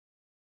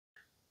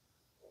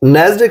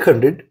Nasdaq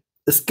 100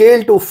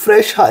 scaled to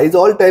fresh highs,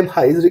 all-time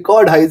highs,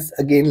 record highs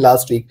again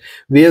last week.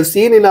 We have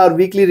seen in our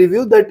weekly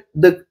review that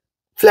the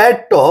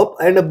flat top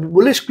and a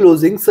bullish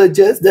closing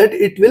suggests that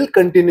it will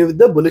continue with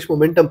the bullish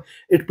momentum.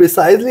 It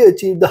precisely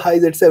achieved the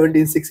highs at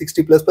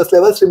 17,660 plus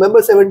levels.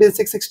 Remember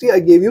 17,660, I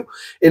gave you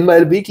in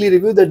my weekly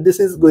review that this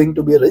is going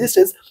to be a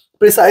resistance.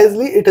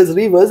 Precisely, it has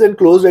reversed and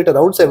closed at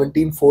around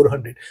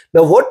 17,400.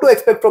 Now, what to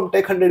expect from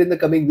Tech 100 in the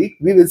coming week?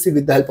 We will see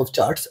with the help of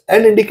charts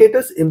and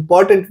indicators.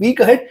 Important week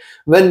ahead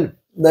when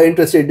the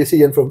interest rate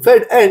decision from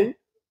Fed and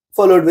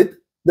followed with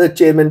the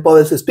Chairman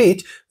Powell's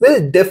speech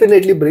will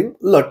definitely bring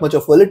a lot much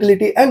of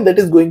volatility, and that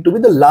is going to be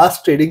the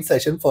last trading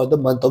session for the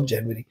month of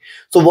January.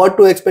 So what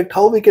to expect,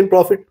 how we can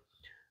profit,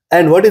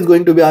 and what is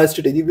going to be our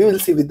strategy, we will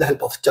see with the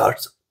help of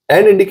charts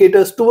and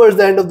indicators. Towards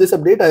the end of this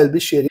update, I will be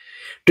sharing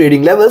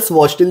trading levels.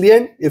 Watch till the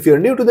end. If you're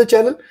new to the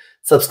channel,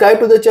 subscribe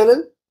to the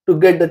channel to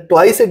get the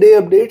twice a day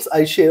updates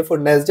I share for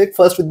Nasdaq,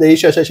 first with the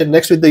Asia session,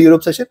 next with the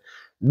Europe session.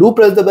 Do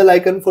press the bell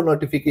icon for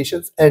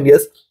notifications, and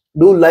yes,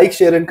 do like,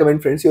 share and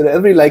comment, friends. Your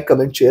every like,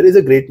 comment, share is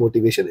a great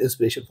motivation,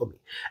 inspiration for me.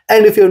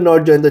 And if you have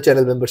not joined the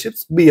channel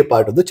memberships, be a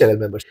part of the channel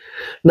membership.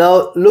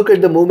 Now look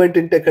at the movement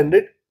in Tech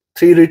 100.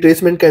 3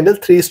 retracement candle,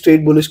 3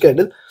 straight bullish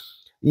candle.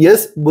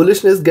 Yes,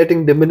 bullishness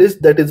getting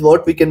diminished. That is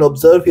what we can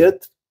observe here.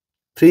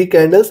 3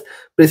 candles,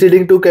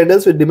 preceding 2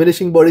 candles with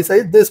diminishing body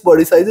size. This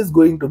body size is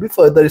going to be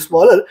further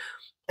smaller,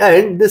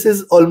 and this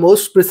is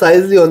almost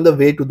precisely on the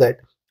way to that.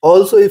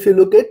 Also, if you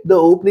look at the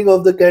opening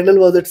of the candle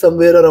was at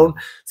somewhere around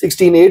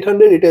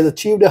 16,800. It has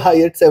achieved a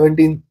high at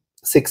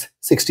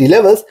 17,660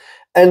 levels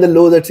and the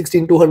lows at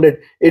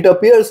 16,200. It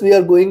appears we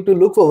are going to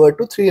look forward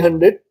to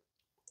 300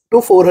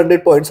 to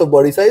 400 points of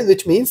body size,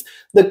 which means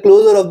the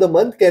closer of the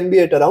month can be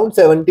at around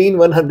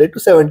 17,100 to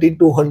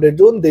 17,200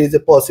 zone. There is a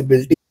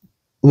possibility.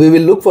 We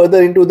will look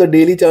further into the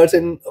daily charts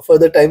and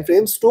further time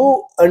frames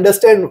to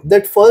understand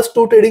that first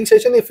 2 trading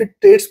session. If it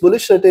trades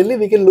bullish, certainly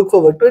we can look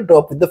forward to a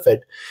drop with the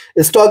Fed.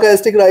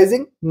 Stochastic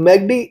rising,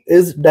 MACD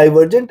is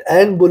divergent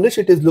and bullish.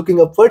 It is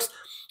looking upwards.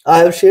 I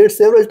have shared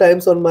several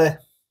times on my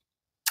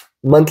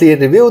monthly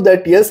review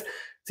that yes,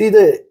 see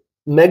the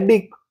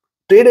MACD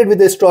traded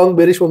with a strong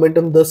bearish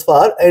momentum thus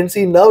far, and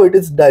see now it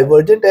is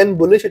divergent and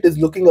bullish. It is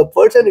looking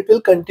upwards and it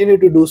will continue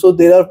to do so.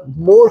 There are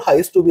more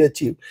highs to be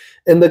achieved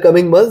in the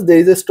coming months. There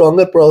is a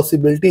stronger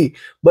possibility,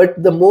 but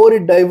the more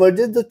it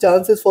diverges, the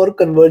chances for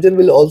conversion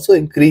will also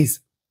increase.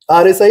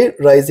 RSI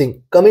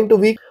rising. Coming to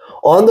week,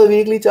 on the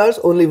weekly charts,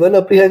 only one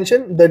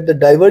apprehension, that the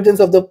divergence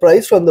of the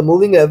price from the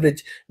moving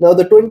average. Now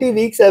the 20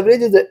 weeks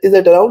average is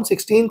at around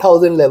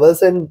 16,000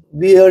 levels, and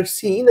we are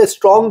seeing a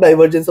strong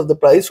divergence of the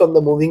price from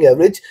the moving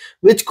average,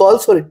 which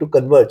calls for it to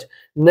converge.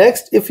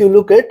 Next, if you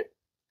look at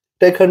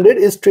Tech 100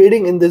 is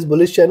trading in this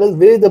bullish channel.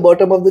 Where is the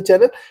bottom of the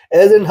channel?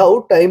 As in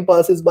how time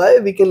passes by,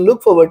 we can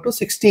look forward to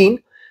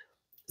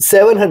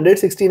 16,700,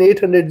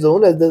 16,800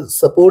 zone as the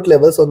support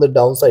levels on the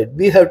downside.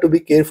 We have to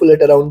be careful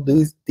at around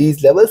these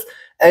levels.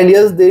 And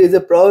yes, there is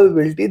a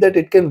probability that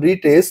it can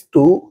retrace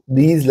to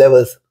these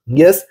levels.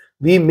 Yes,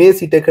 we may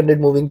see Tech 100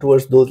 moving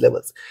towards those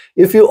levels.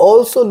 If you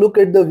also look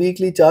at the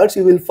weekly charts,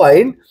 you will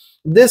find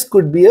this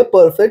could be a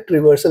perfect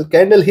reversal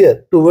candle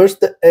here towards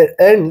the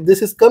end.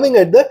 This is coming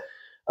at the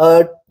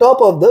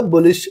top of the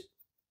bullish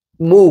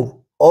move.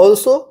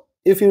 Also,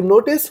 if you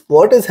notice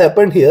what has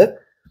happened here,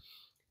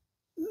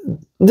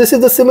 this is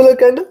the similar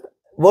candle.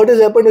 What has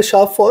happened? A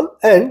sharp fall,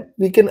 and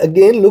we can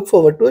again look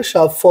forward to a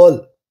sharp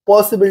fall.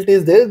 Possibility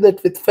is there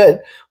that with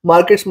Fed,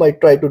 markets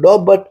might try to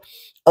drop, but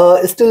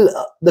still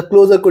the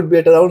closer could be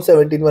at around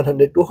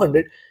 17,100,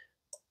 200.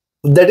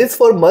 That is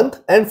for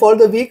month, and for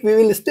the week we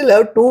will still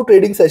have 2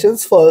 trading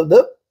sessions from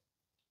the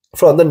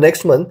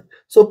next month.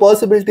 So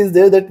possibility is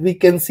there that we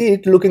can see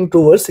it looking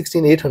towards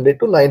 16,800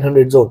 to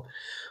 900 zone.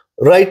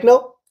 Right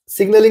now,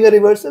 signaling a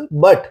reversal,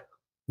 but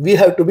we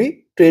have to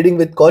be trading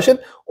with caution.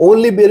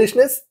 Only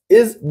bearishness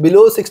is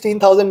below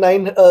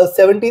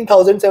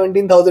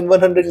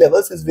 17,100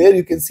 levels is where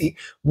you can see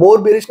more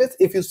bearishness.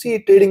 If you see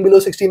it trading below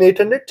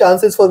 16,800,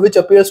 chances for which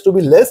appears to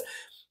be less.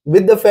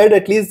 With the Fed,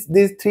 at least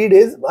these 3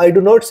 days, I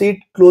do not see it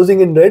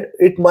closing in red.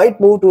 It might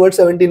move towards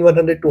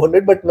 17,100,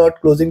 200, but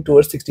not closing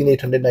towards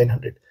 16,800,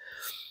 900.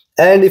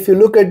 And if you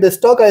look at the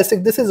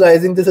stochastic, this is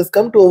rising. This has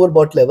come to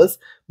overbought levels.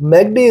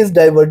 MACD is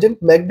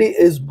divergent. MACD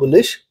is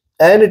bullish,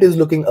 and it is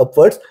looking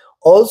upwards.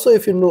 Also,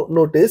 if you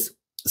notice,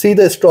 see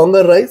the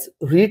stronger rise,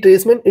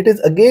 retracement, it is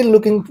again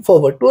looking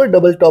forward to a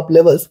double top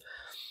levels,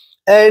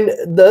 and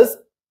thus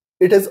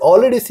it has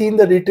already seen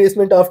the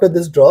retracement after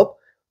this drop.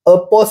 A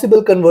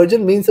possible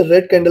conversion means a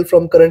red candle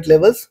from current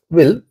levels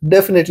will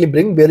definitely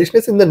bring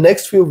bearishness in the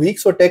next few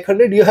weeks. For Tech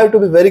 100, you have to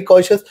be very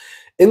cautious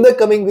in the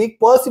coming week.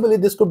 Possibly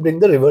this could bring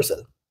the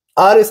reversal.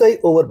 RSI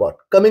overbought.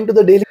 Coming to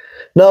the daily.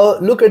 Now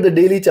look at the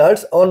daily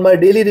charts. On my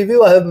daily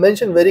review, I have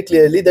mentioned very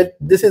clearly that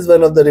this is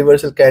one of the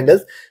reversal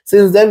candles.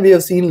 Since then, we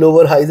have seen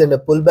lower highs and a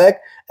pullback,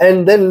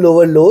 and then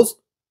lower lows,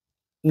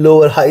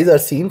 lower highs are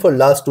seen for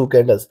last 2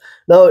 candles.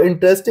 Now,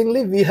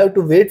 interestingly, we have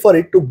to wait for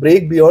it to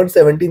break beyond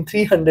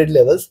 17,300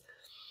 levels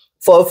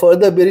for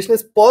further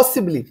bearishness.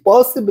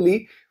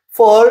 Possibly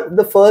for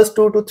the first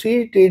 2 to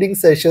 3 trading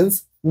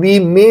sessions, we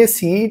may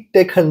see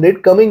Tech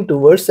 100 coming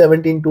towards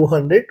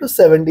 17,200 to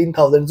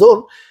 17,000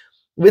 zone.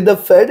 With the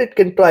Fed, it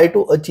can try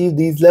to achieve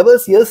these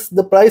levels. Yes,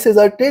 the prices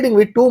are trading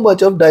with too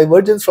much of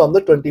divergence from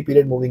the 20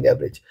 period moving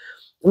average.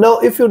 Now,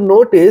 if you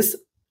notice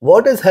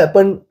what has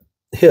happened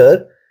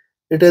here,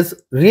 it is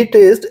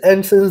retraced,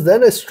 and since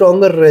then a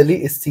stronger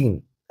rally is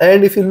seen.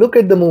 And if you look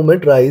at the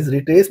movement, rise,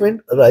 retracement,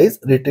 rise,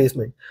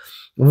 retracement.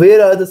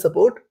 Where are the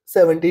support?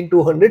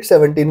 17,200,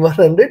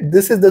 17,100.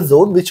 This is the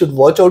zone which should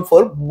watch out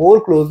for more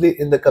closely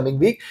in the coming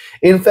week.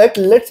 In fact,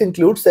 let's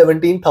include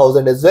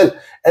 17,000 as well.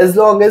 As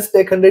long as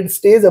Tech 100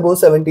 stays above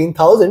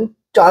 17,000,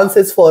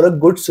 chances for a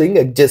good swing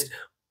exist.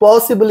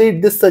 Possibly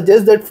this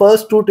suggests that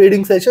first 2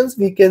 trading sessions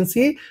we can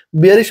see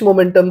bearish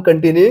momentum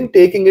continuing,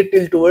 taking it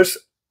till towards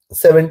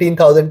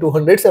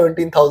 17,200,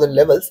 17,000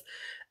 levels,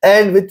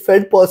 and with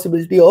Fed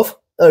possibility of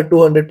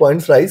 200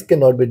 points rise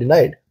cannot be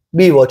denied.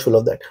 Be watchful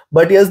of that.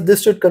 But yes,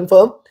 this should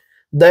confirm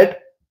that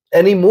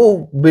any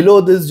move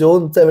below this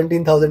zone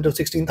 17,000 to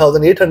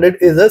 16,800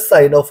 is a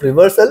sign of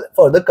reversal.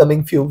 For the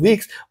coming few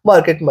weeks,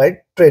 market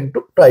might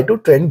try to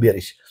trend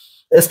bearish.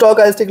 A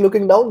stochastic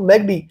looking down,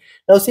 MACD.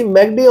 Now see,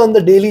 MACD on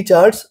the daily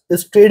charts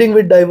is trading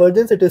with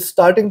divergence. It is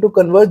starting to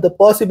convert. The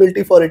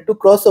possibility for it to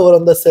cross over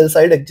on the sell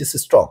side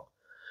exists strong.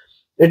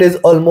 It is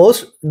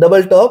almost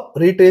double top,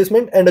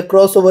 retracement, and a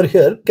crossover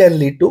here can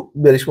lead to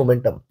bearish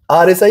momentum.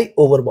 RSI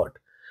overbought.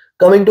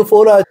 Coming to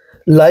 4-hour,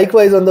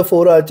 likewise on the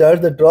 4-hour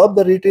chart, the drop,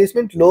 the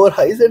retracement, lower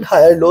highs and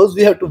higher lows,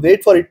 we have to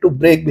wait for it to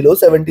break below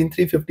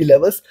 17,350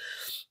 levels.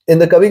 In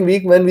the coming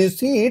week, when we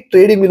see it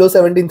trading below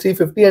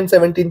 17,350 and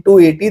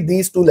 17,280,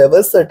 these two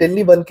levels,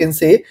 certainly one can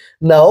say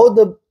now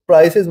the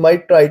prices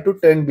might try to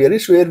trend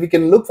bearish, where we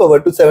can look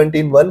forward to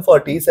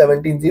 17,140,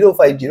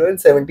 17,050 and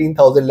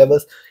 17,000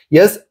 levels.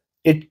 Yes,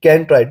 it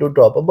can try to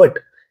drop a bit.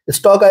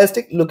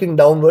 Stochastic looking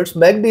downwards,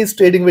 MACD is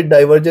trading with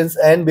divergence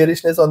and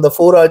bearishness on the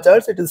 4-hour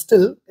charts. It is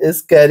still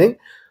carrying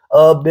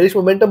bearish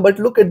momentum, but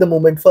look at the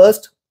moment.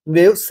 First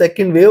wave,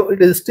 second wave,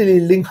 it is still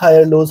yielding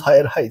higher lows,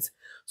 higher highs.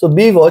 So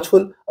be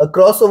watchful. A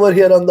crossover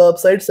here on the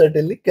upside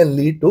certainly can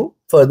lead to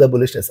further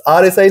bullishness.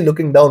 RSI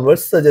looking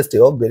downwards,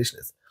 suggestive of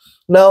bearishness.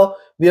 Now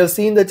we have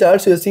seen the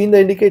charts, we have seen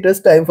the indicators.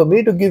 Time for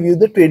me to give you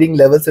the trading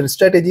levels and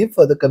strategy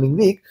for the coming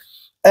week.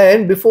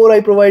 And before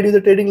I provide you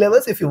the trading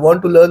levels, if you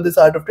want to learn this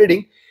art of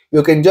trading,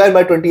 you can join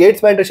my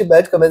 28th mentorship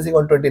batch commencing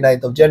on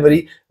 29th of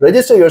January.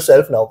 Register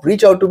yourself now.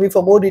 Reach out to me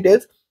for more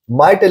details.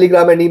 My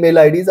Telegram and email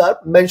IDs are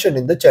mentioned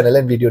in the channel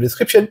and video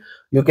description.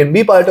 You can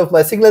be part of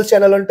my Signals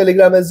channel on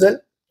Telegram as well.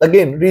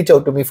 Again, reach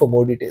out to me for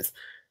more details.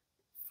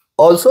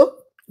 Also,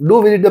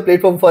 do visit the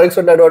platform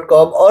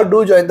forexhonda.com or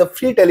do join the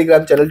free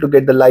Telegram channel to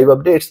get the live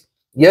updates.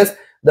 Yes,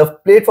 the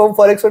platform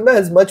Forex Honda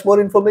has much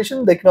more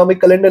information, the economic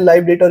calendar,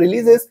 live data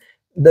releases,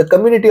 the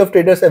community of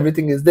traders,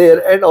 everything is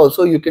there. And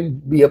also you can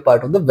be a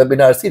part of the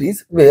webinar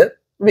series where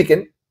we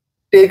can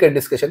take a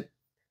discussion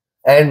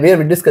and where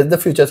we discuss the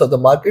futures of the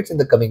markets in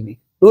the coming week.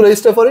 Do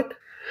register for it.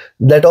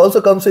 That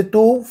also comes with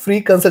 2 free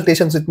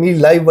consultations with me,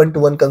 live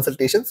one-to-one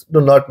consultations. Do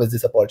not miss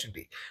this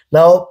opportunity.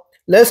 Now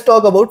let's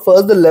talk about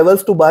first the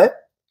levels to buy.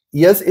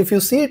 Yes, if you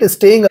see it is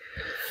staying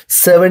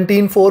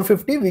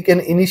 17,450, we can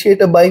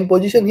initiate a buying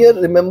position here.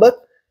 Remember,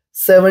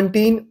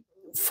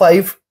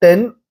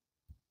 17,510,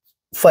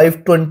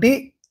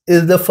 520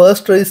 is the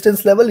first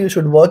resistance level. You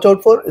should watch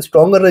out for. A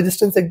stronger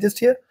resistance exists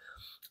here.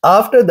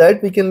 After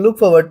that, we can look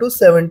forward to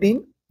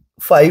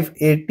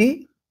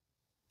 17,580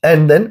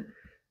 and then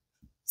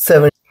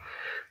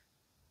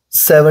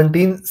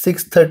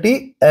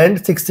 17,630 and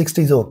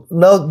 660 zone.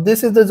 Now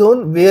this is the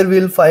zone where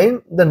we'll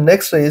find the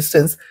next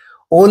resistance.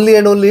 Only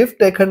and only if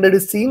Tech 100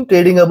 is seen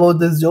trading above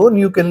this zone,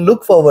 you can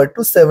look forward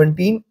to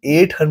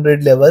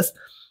 17,800 levels.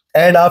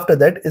 And after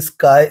that,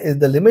 sky is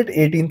the limit.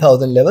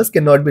 18,000 levels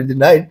cannot be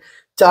denied.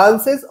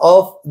 Chances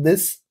of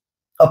this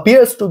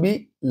appears to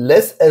be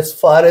less as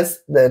far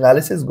as the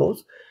analysis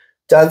goes.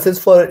 Chances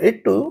for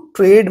it to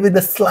trade with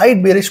a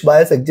slight bearish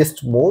bias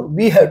exist more.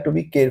 We have to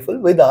be careful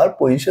with our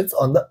positions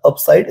on the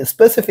upside,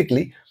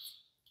 specifically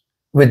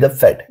with the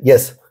Fed.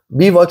 Yes,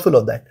 be watchful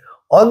of that.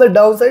 On the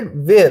downside,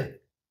 where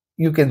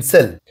you can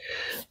sell,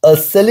 a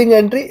selling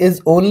entry is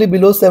only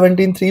below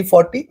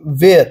 17,340,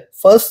 where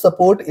first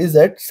support is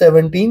at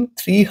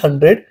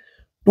 17,300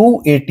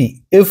 to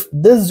 80. If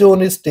this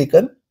zone is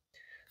taken,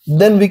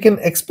 then we can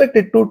expect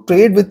it to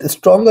trade with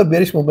stronger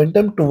bearish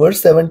momentum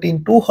towards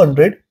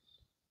 17,200,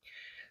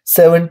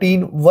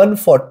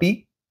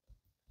 17,140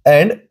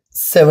 and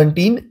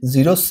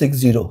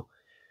 17,060.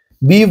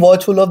 Be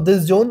watchful of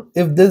this zone.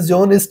 If this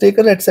zone is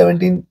taken at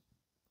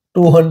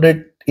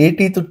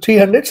 17,280 to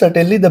 300,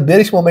 certainly the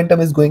bearish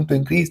momentum is going to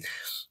increase.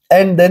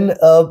 And then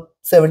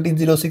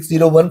 17,060,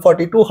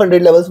 140,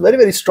 200 levels, very,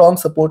 very strong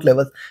support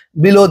levels.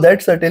 Below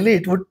that, certainly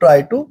it would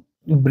try to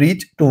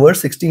breach towards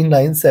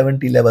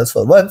 16,970 levels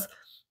for once.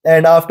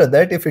 And after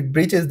that, if it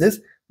breaches this,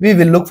 we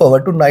will look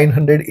forward to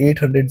 900,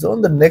 800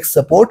 zone, the next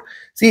support.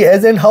 See,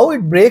 as and how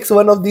it breaks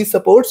one of these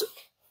supports,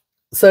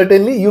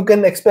 certainly you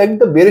can expect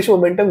the bearish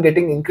momentum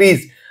getting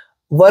increased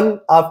one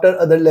after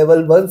other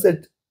level. Once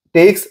it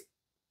takes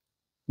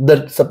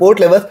the support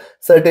levels,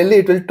 certainly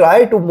it will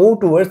try to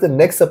move towards the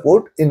next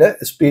support in a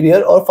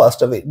speedier or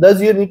faster way.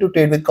 Thus, you need to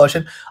trade with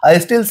caution. I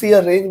still see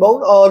a range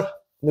bound, or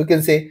you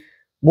can say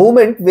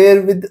movement,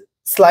 where with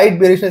slight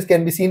bearishness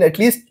can be seen at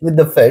least with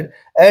the Fed,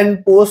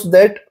 and post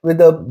that with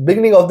the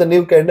beginning of the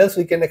new candles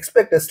we can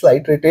expect a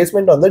slight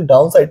retracement on the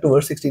downside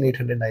towards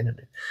 16,800,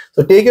 900.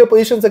 So take your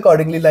positions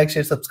accordingly. Like,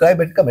 share, subscribe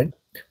and comment.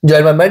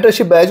 Join my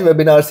mentorship badge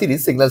webinar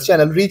series Signals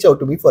channel. Reach out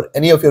to me for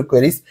any of your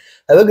queries.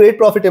 Have a great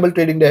profitable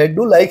trading day ahead.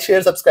 Do like,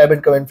 share, subscribe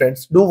and comment,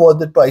 friends. Do watch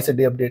the twice a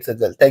day updates as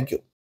well. Thank you.